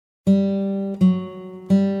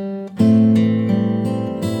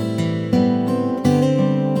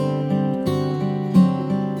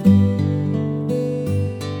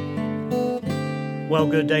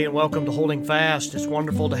good day and welcome to Holding Fast. It's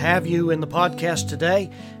wonderful to have you in the podcast today.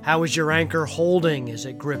 How is your anchor holding? Is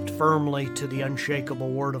it gripped firmly to the unshakable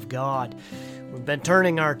Word of God? We've been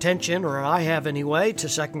turning our attention, or I have anyway, to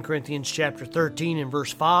 2 Corinthians chapter 13 and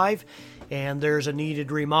verse 5. And there's a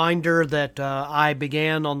needed reminder that I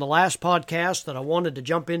began on the last podcast that I wanted to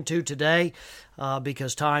jump into today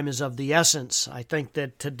because time is of the essence. I think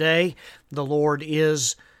that today the Lord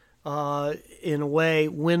is in a way,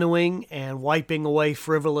 winnowing and wiping away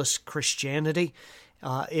frivolous Christianity.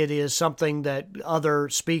 It is something that other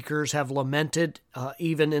speakers have lamented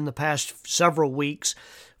even in the past several weeks.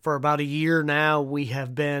 For about a year now, we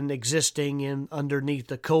have been existing underneath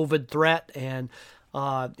the COVID threat and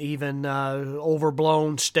even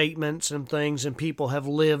overblown statements and things, and people have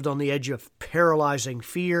lived on the edge of paralyzing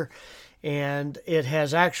fear. And it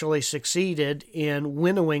has actually succeeded in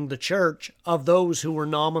winnowing the church of those who were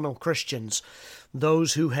nominal Christians,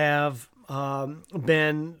 those who have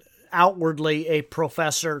been outwardly a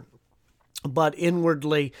professor, but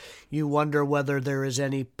inwardly you wonder whether there is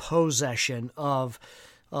any possession of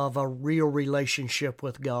a real relationship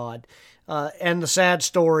with God. And the sad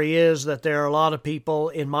story is that there are a lot of people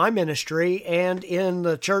in my ministry and in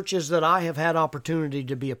the churches that I have had opportunity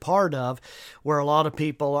to be a part of, where a lot of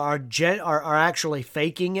people are actually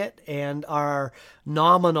faking it and are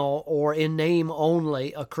nominal or in name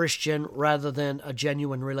only a Christian rather than a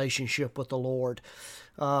genuine relationship with the Lord.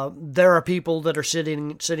 There are people that are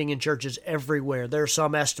sitting in churches everywhere. There are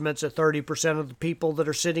some estimates that 30% of the people that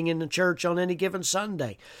are sitting in the church on any given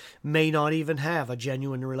Sunday may not even have a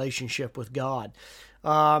genuine relationship with God.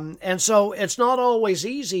 And so it's not always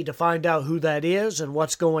easy to find out who that is and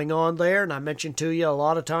what's going on there. And I mentioned to you a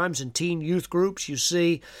lot of times in teen youth groups, you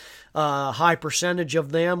see a high percentage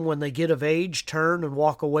of them, when they get of age, turn and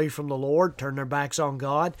walk away from the Lord, turn their backs on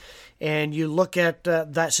God. And you look at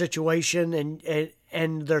that situation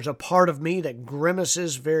and there's a part of me that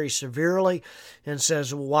grimaces very severely and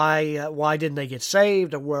says, why didn't they get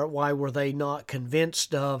saved? Or why were they not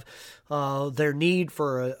convinced of their need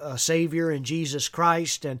for a Savior in Jesus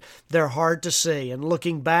Christ? And they're hard to see. And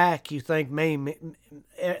looking back, you think,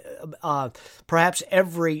 perhaps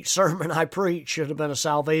every sermon I preach should have been a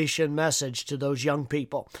salvation message to those young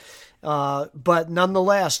people. But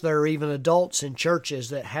nonetheless, there are even adults in churches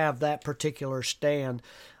that have that particular stand,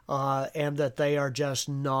 and that they are just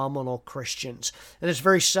nominal Christians. And it's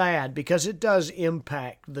very sad because it does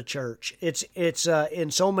impact the church. It's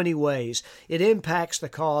in so many ways. It impacts the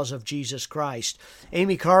cause of Jesus Christ.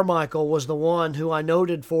 Amy Carmichael was the one who I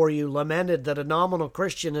noted for you lamented that a nominal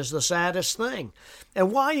Christian is the saddest thing.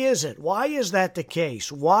 And why is it? Why is that the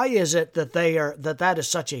case? Why is it that that is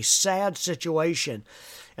such a sad situation?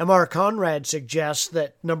 M.R. Conrad suggests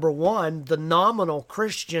that, number one, the nominal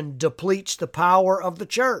Christian depletes the power of the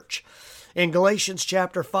church. In Galatians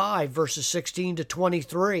chapter 5, verses 16 to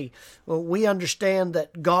 23, we understand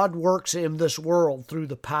that God works in this world through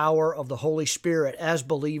the power of the Holy Spirit as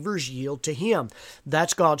believers yield to Him.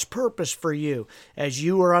 That's God's purpose for you. As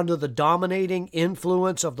you are under the dominating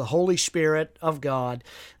influence of the Holy Spirit of God,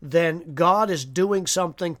 then God is doing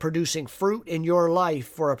something, producing fruit in your life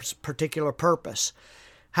for a particular purpose.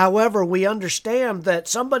 However, we understand that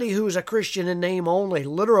somebody who is a Christian in name only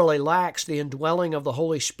literally lacks the indwelling of the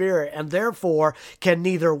Holy Spirit and therefore can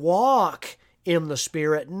neither walk in the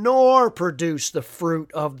Spirit nor produce the fruit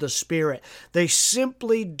of the Spirit. They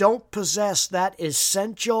simply don't possess that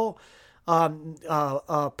essential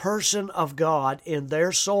person of God in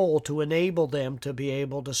their soul to enable them to be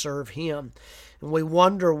able to serve Him. And we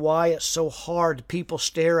wonder why it's so hard. People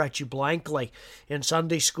stare at you blankly in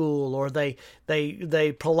Sunday school, or they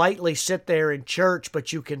politely sit there in church,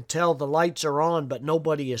 but you can tell the lights are on, but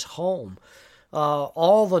nobody is home.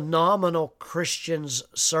 All the nominal Christian's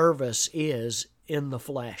service is in the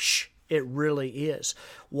flesh. It really is.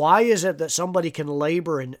 Why is it that somebody can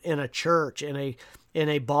labor in a church, in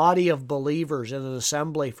a body of believers, in an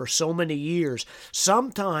assembly for so many years?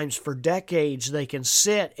 Sometimes for decades they can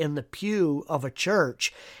sit in the pew of a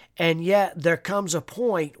church, and yet there comes a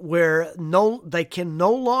point where they can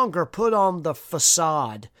no longer put on the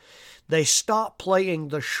facade. They stop playing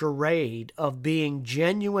the charade of being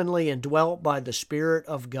genuinely indwelt by the Spirit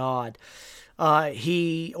of God.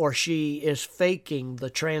 He or she is faking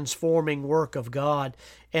the transforming work of God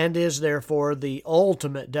and is therefore the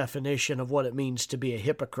ultimate definition of what it means to be a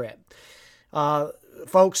hypocrite.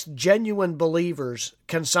 Folks, genuine believers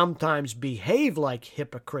can sometimes behave like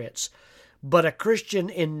hypocrites, But a Christian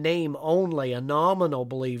in name only, a nominal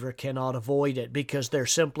believer, cannot avoid it because they're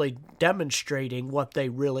simply demonstrating what they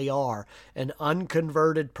really are, an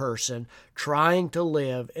unconverted person trying to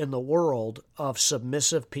live in the world of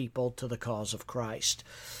submissive people to the cause of Christ.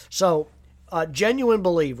 So, genuine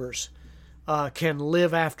believers can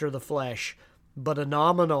live after the flesh, but a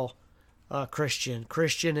nominal Christian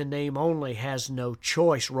in name only, has no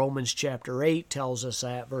choice. Romans chapter 8 tells us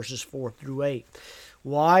that, verses 4 through 8.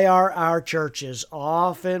 Why are our churches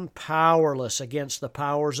often powerless against the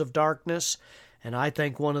powers of darkness? And I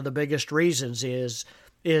think one of the biggest reasons is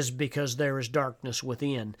because there is darkness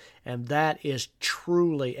within, and that is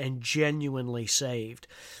truly and genuinely saved.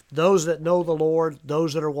 Those that know the Lord,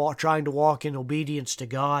 those that are trying to walk in obedience to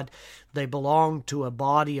God, they belong to a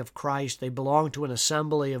body of Christ. They belong to an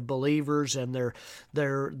assembly of believers, and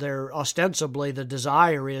they're ostensibly, the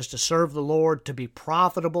desire is to serve the Lord, to be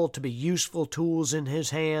profitable, to be useful tools in His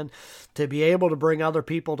hand, to be able to bring other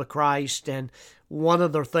people to Christ. And one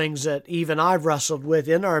of the things that even I've wrestled with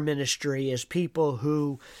in our ministry is people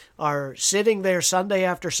who are sitting there Sunday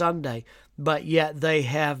after Sunday, but yet they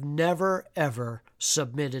have never, ever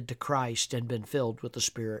submitted to Christ and been filled with the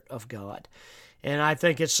Spirit of God. And I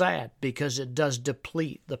think it's sad because it does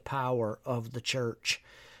deplete the power of the church.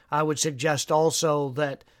 I would suggest also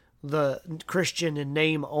that the Christian in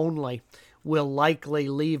name only will likely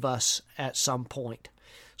leave us at some point.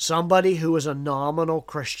 Somebody who is a nominal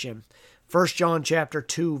Christian, 1 John chapter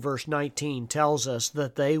 2, verse 19 tells us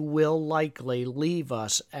that they will likely leave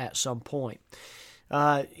us at some point.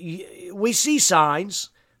 We see signs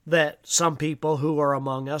that some people who are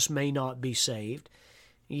among us may not be saved,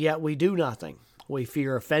 yet we do nothing. We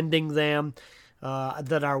fear offending them,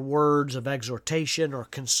 that our words of exhortation or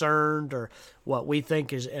concern or what we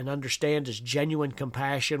think is and understand as genuine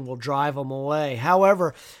compassion will drive them away.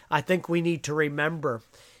 However, I think we need to remember,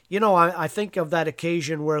 I think of that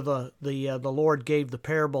occasion where the Lord gave the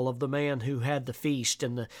parable of the man who had the feast,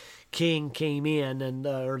 and the king came in, and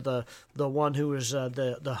or the one who was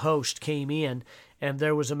the host came in, and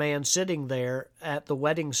there was a man sitting there at the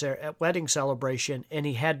wedding celebration, and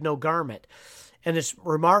he had no garment. And it's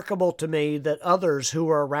remarkable to me that others who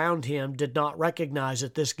were around him did not recognize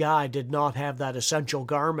that this guy did not have that essential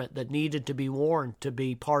garment that needed to be worn to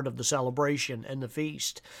be part of the celebration and the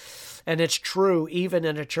feast. And it's true even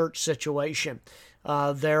in a church situation.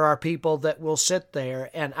 There are people that will sit there,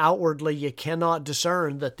 and outwardly you cannot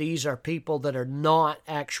discern that these are people that are not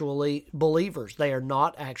actually believers. They are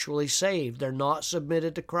not actually saved. They're not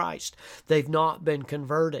submitted to Christ. They've not been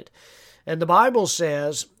converted. And the Bible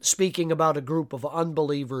says, speaking about a group of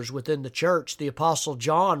unbelievers within the church, the Apostle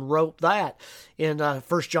John wrote that in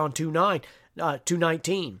 1 John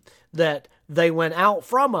 2:19, that they went out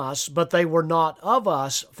from us, but they were not of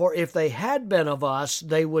us, for if they had been of us,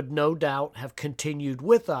 they would no doubt have continued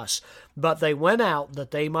with us. But they went out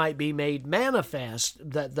that they might be made manifest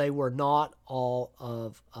that they were not all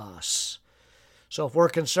of us. So if we're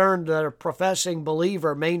concerned that a professing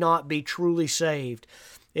believer may not be truly saved,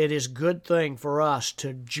 it is a good thing for us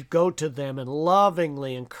to go to them and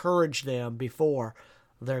lovingly encourage them before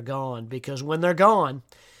they're gone. Because when they're gone,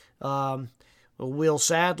 we'll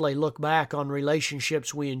sadly look back on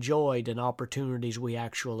relationships we enjoyed and opportunities we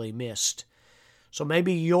actually missed. So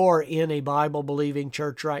maybe you're in a Bible-believing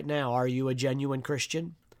church right now. Are you a genuine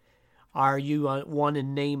Christian? Are you one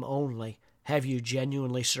in name only? Have you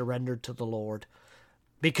genuinely surrendered to the Lord?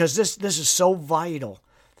 Because this is so vital.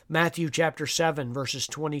 Matthew chapter 7, verses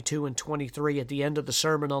 22 and 23 at the end of the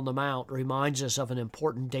Sermon on the Mount reminds us of an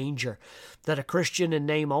important danger, that a Christian in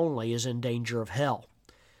name only is in danger of hell.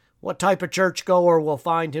 What type of churchgoer will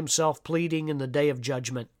find himself pleading in the day of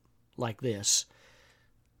judgment like this?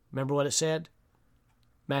 Remember what it said?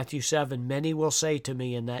 Matthew 7, many will say to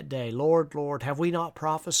me in that day, Lord, Lord, have we not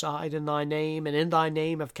prophesied in thy name, and in thy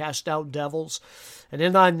name have cast out devils, and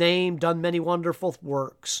in thy name done many wonderful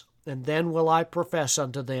works? And then will I profess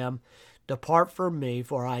unto them, depart from me,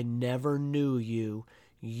 for I never knew you,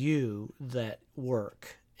 you that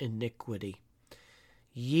work iniquity.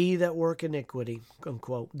 Ye that work iniquity,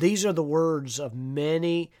 unquote. These are the words of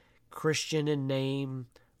many Christian in name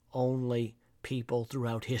only people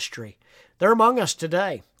throughout history. They're among us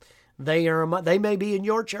today. They may be in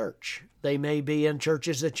your church. They may be in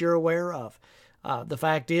churches that you're aware of. The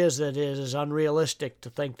fact is that it is unrealistic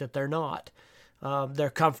to think that they're not. They're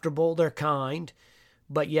comfortable, they're kind,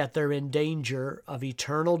 but yet they're in danger of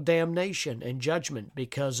eternal damnation and judgment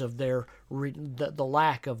because of the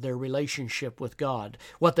lack of their relationship with God.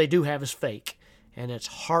 What they do have is fake, and it's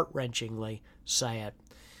heart-wrenchingly sad.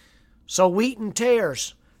 So wheat and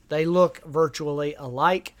tares, they look virtually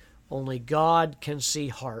alike. Only God can see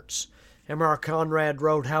hearts. M.R. Conrad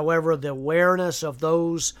wrote, however, the awareness of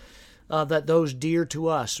those that those dear to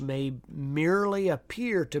us may merely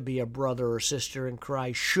appear to be a brother or sister in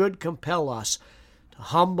Christ should compel us to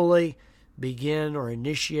humbly begin or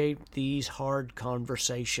initiate these hard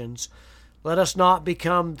conversations. Let us not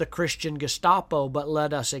become the Christian Gestapo, but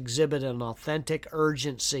let us exhibit an authentic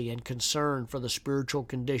urgency and concern for the spiritual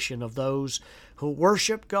condition of those who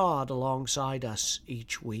worship God alongside us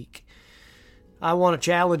each week. I want to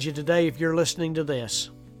challenge you today, if you're listening to this.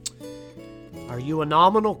 Are you a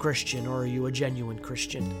nominal Christian or are you a genuine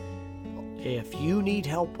Christian? If you need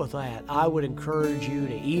help with that, I would encourage you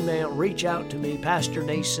to reach out to me,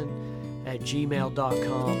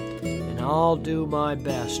 pastornason@gmail.com, and I'll do my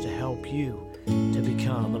best to help you to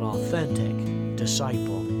become an authentic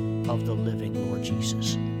disciple of the living Lord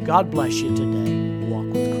Jesus. God bless you today. Walk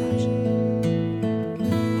with Christ.